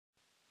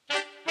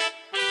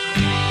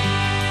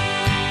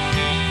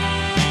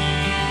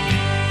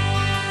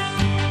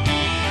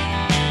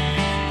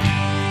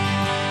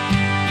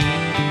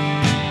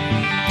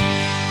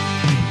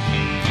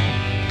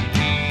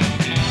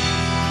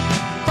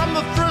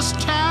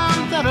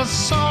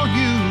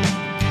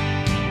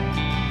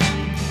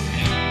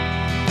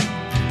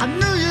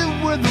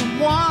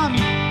one.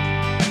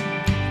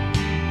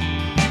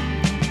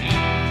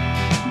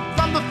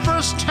 From the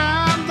first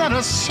time that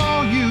I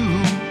saw you,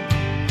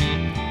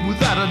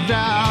 without a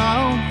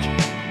doubt.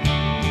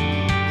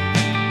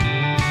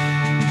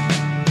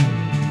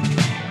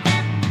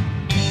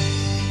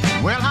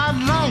 Well, I'd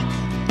like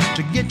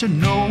to get to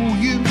know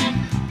you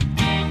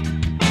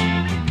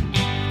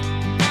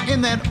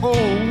in that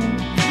old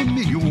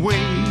familiar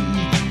way.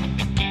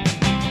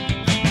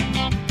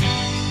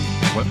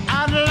 Well,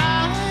 I'd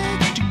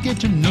like to get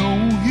to know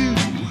you.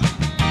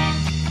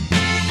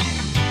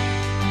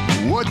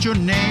 What's your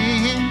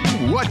name?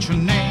 What's your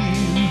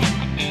name?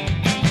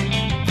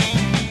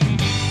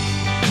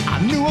 I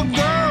knew a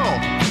girl,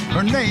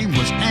 her name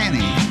was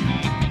Annie.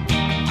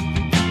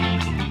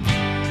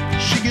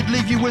 She could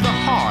leave you with a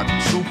heart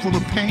so full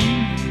of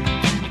pain.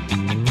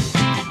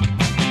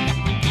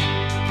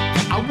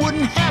 I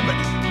wouldn't have it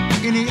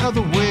any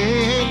other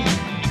way.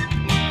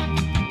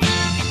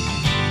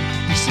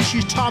 You see,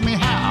 she taught me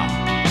how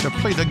to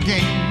play the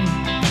game.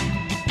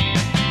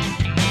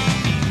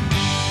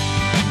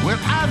 Well,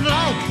 I'd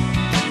like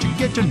to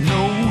get to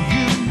know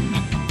you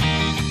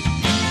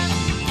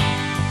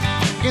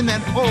in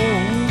that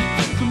old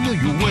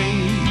familiar way.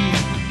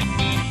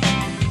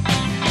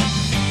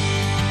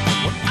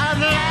 Well, I'd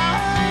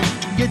like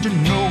to get to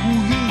know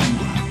you.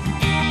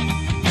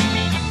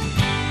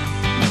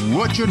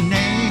 What's your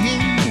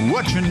name?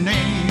 What's your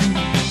name?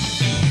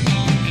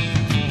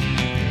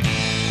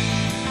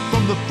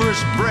 From the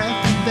first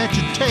breath that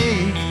you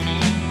take,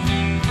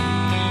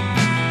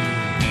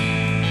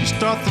 you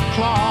start the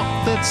clock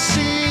that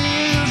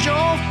seals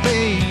your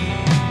fate.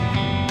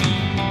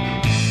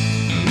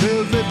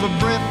 Live every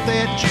breath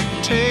that you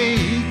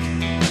take,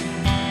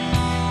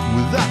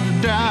 without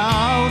a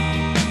doubt.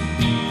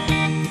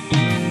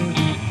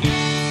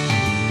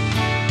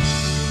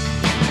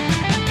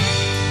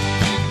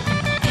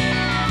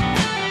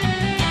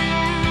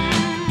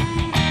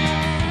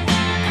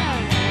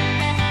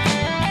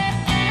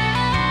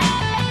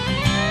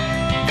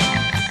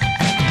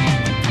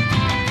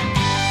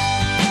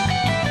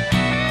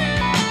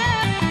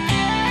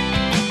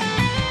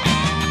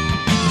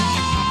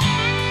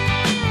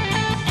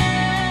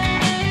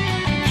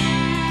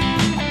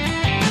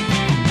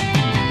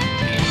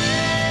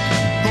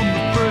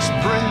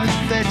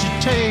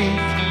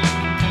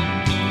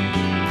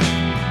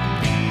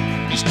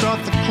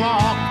 Start the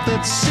clock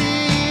that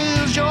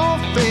seals your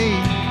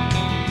fate.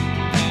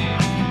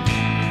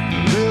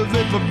 Live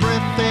every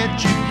breath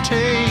that you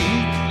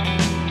take,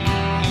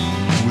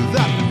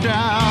 without a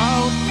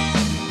doubt.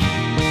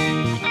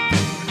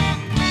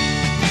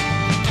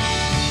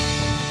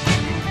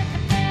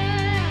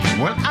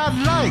 Well, I'd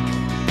like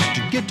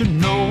to get to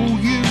know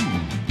you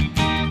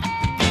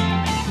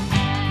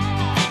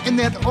in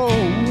that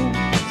old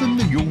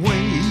familiar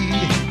way.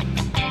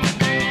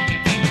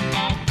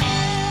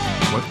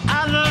 Well,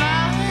 I'd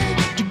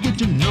like to get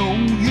to know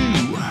you.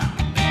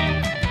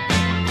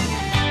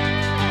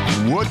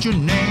 What's your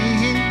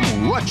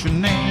name? What's your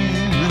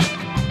name?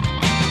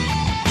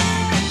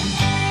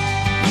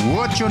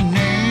 What's your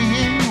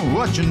name?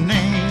 What's your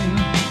name?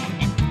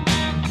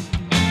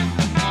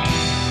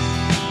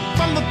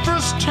 From the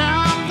first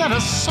time that I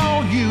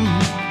saw you,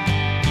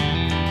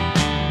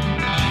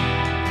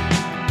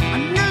 I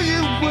knew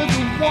you were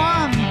the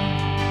one.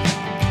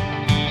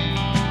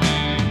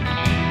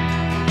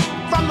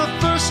 From the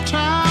first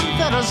time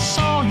that I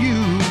saw you,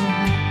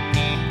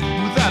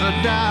 without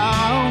a doubt.